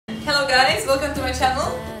guys, welcome to my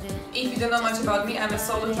channel. If you don't know much about me, I'm a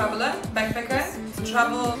solo traveler, backpacker,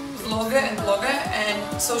 travel vlogger and blogger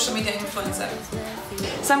and social media influencer.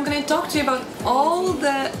 So I'm going to talk to you about all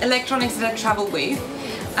the electronics that I travel with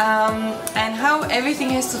and how everything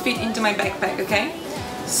has to fit into my backpack, okay?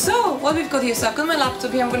 So what we've got here, so I've got my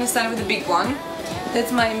laptop here. I'm going to start with the big one.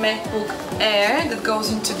 That's my MacBook Air that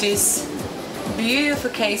goes into this beautiful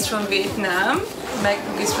case from Vietnam.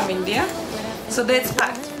 MacBook is from India. So that's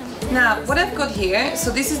packed. Now, what I've got here,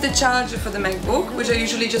 so this is the charger for the MacBook, which I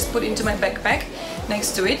usually just put into my backpack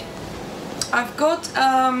next to it. I've got,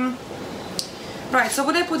 right, so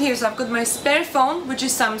what I put here, so I've got my spare phone, which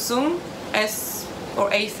is Samsung S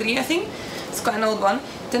or A3, I think. It's quite an old one.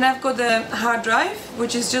 Then I've got the hard drive,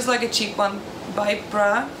 which is just like a cheap one by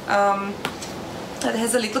Bra. That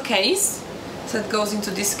has a little case, so it goes into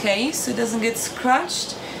this case, so it doesn't get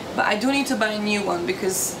scratched. But I do need to buy a new one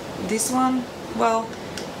because this one, well,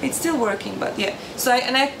 it's still working, but yeah. So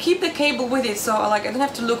I keep the cable with it, so I don't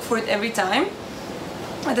have to look for it every time.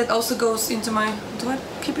 And that also goes into my, do I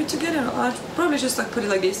keep it together? I'll probably just put it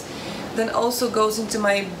like this. Then also goes into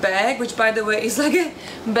my bag, which by the way is like a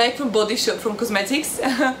bag from Body Shop, from cosmetics.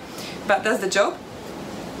 But that's the job.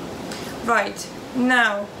 Right,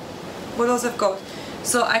 now, what else I've got?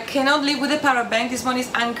 So I cannot live with a power bank. This one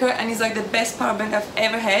is Anker and it's like the best power bank I've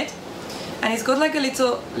ever had. And it's got like a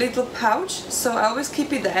little pouch, so I always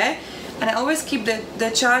keep it there. And I always keep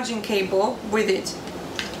the charging cable with it.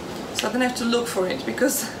 So I don't have to look for it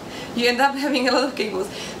because you end up having a lot of cables.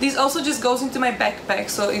 This also just goes into my backpack,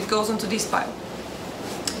 so it goes onto this pile.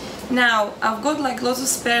 Now, I've got like lots of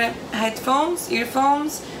spare headphones,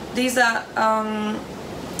 earphones. These are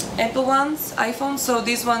Apple ones, iPhones, so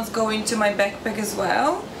these ones go into my backpack as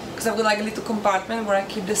well, because I've got like a little compartment where I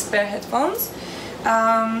keep the spare headphones.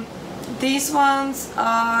 These ones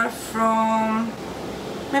are from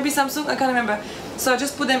maybe Samsung, I can't remember. So I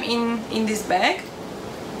just put them in this bag.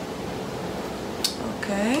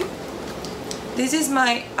 Okay. This is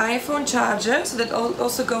my iPhone charger, so that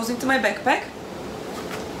also goes into my backpack.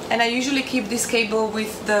 And I usually keep this cable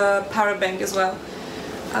with the power bank as well.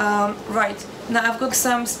 Right. Now I've got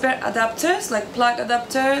some spare adapters, like plug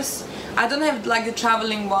adapters. I don't have like the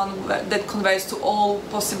traveling one that converts to all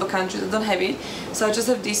possible countries. I don't have it. So I just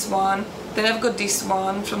have this one. Then I've got this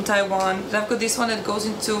one from Taiwan. Then I've got this one that goes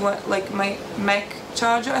into like my Mac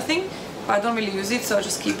charger, I think. But I don't really use it, so I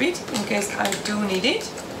just keep it in case I do need it.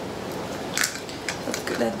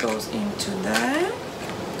 That goes into there.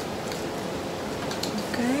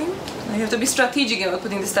 Okay. Now you have to be strategic about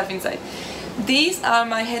putting the stuff inside. These are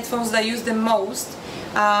my headphones that I use the most.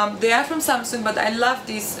 They are from Samsung, but I love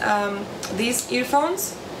these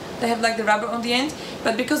earphones. They have like the rubber on the end,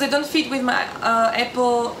 but because they don't fit with my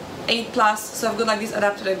Apple 8 Plus, so I've got like this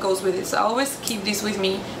adapter that goes with it. So I always keep this with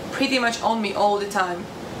me, pretty much on me all the time.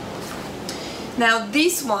 Now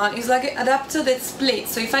this one is like an adapter that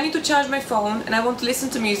splits. So if I need to charge my phone and I want to listen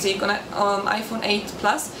to music on iPhone 8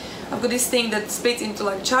 Plus, I've got this thing that splits into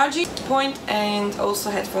like charging point and also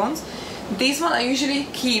headphones. This one I usually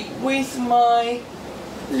keep with my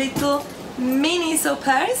little mini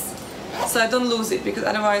purse, so I don't lose it, because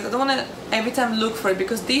otherwise I don't want to every time look for it,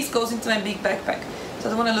 because this goes into my big backpack, so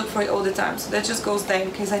I don't want to look for it all the time. So that just goes there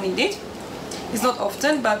in case I need it. It's not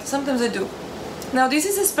often, but sometimes I do. Now this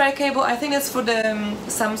is a spare cable. I think that's for the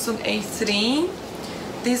Samsung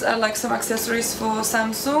A3. These are like some accessories for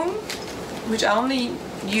Samsung, which I only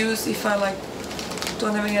use if I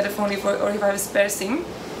don't have any other phone, or if I have a spare SIM.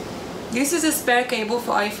 This is a spare cable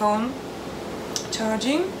for iPhone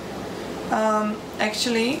charging.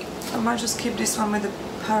 Actually, I might just keep this one with the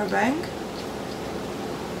power bank,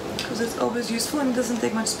 because it's always useful and it doesn't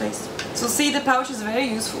take much space. So see, the pouch is very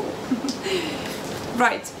useful.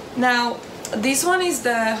 Right, now this one is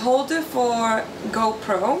the holder for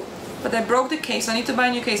GoPro, but I broke the case, so I need to buy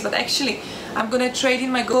a new case. But actually, I'm gonna trade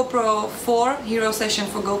in my GoPro 4 Hero Session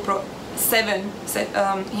for GoPro 7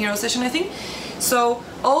 Hero Session, I think. So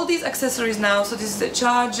all these accessories now, so this is the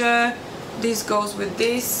charger, this goes with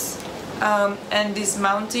this, and these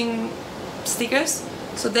mounting stickers.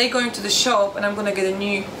 So they go into the shop and I'm gonna get a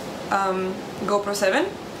new GoPro 7.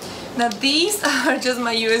 Now these are just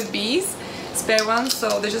my USBs, spare ones,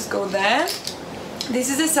 so they just go there. This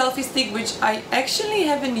is a selfie stick, which I actually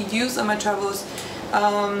haven't used on my travels.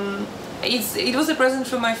 It was a present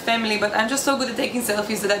from my family, but I'm just so good at taking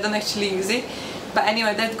selfies that I don't actually use it. But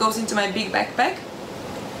anyway, that goes into my big backpack.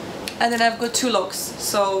 And then I've got 2 locks,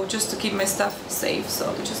 so just to keep my stuff safe.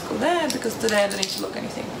 So they just go there, because today I don't need to lock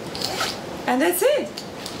anything. And that's it.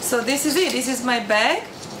 So this is it. This is my bag.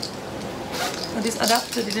 But this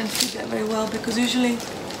adapter didn't fit that very well, because usually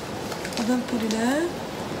I don't put it there.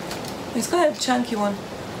 It's quite a chunky one,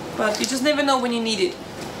 but you just never know when you need it.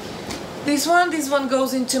 This one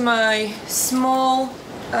goes into my small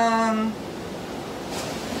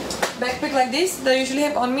backpack like this that I usually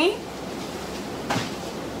have on me.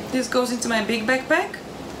 This goes into my big backpack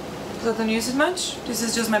because I don't use it much. This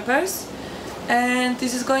is just my purse, and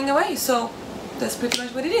this is going away, so that's pretty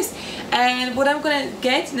much what it is. And what I'm gonna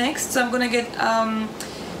get next, so I'm gonna get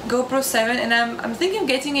GoPro 7, and I'm thinking of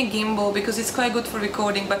getting a gimbal because it's quite good for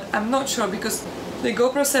recording, but I'm not sure because the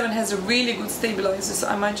GoPro 7 has a really good stabilizer, so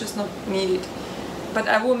I might just not need it. But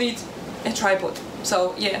I will need a tripod,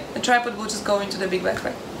 so yeah, a tripod will just go into the big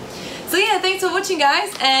backpack. So yeah, thanks for watching,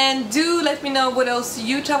 guys, and do let me know what else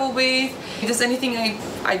you travel with. If there's anything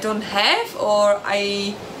I don't have or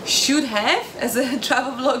I should have as a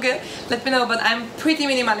travel vlogger, let me know. But I'm pretty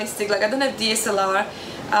minimalistic, like I don't have DSLR.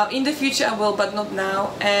 In the future I will, but not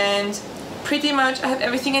now, and pretty much I have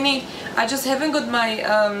everything I need. I just haven't got my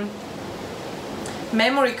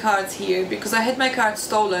memory cards here because I had my card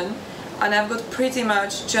stolen, and I've got pretty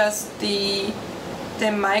much just the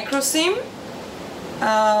micro SIM,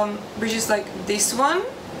 which is like this one,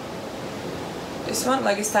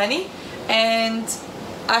 like it's tiny, and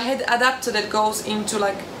I had adapter that goes into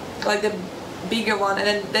like the bigger one, and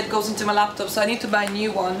then that goes into my laptop, so I need to buy a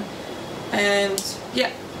new one. And yeah,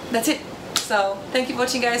 that's it. So thank you for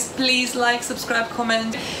watching, guys. Please like, subscribe,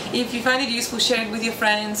 comment. If you find it useful, share it with your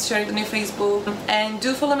friends, share it on your Facebook, and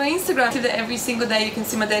do follow me on Instagram. So that every single day you can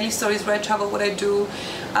see my daily stories where I travel, what I do.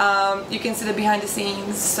 You can see the behind the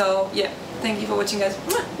scenes. So yeah, thank you for watching, guys.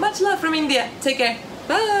 Much love from India. Take care.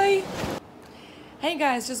 Bye. Hey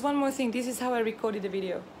guys, just one more thing. This is how I recorded the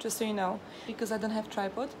video, just so you know, because I don't have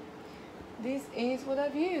tripod. This is what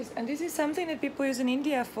I've used, and this is something that people use in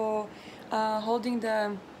India for holding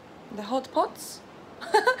the hot pots.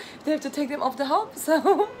 They have to take them off the hob,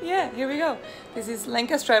 so yeah, here we go. This is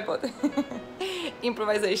Lenka's tripod.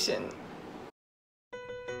 Improvisation.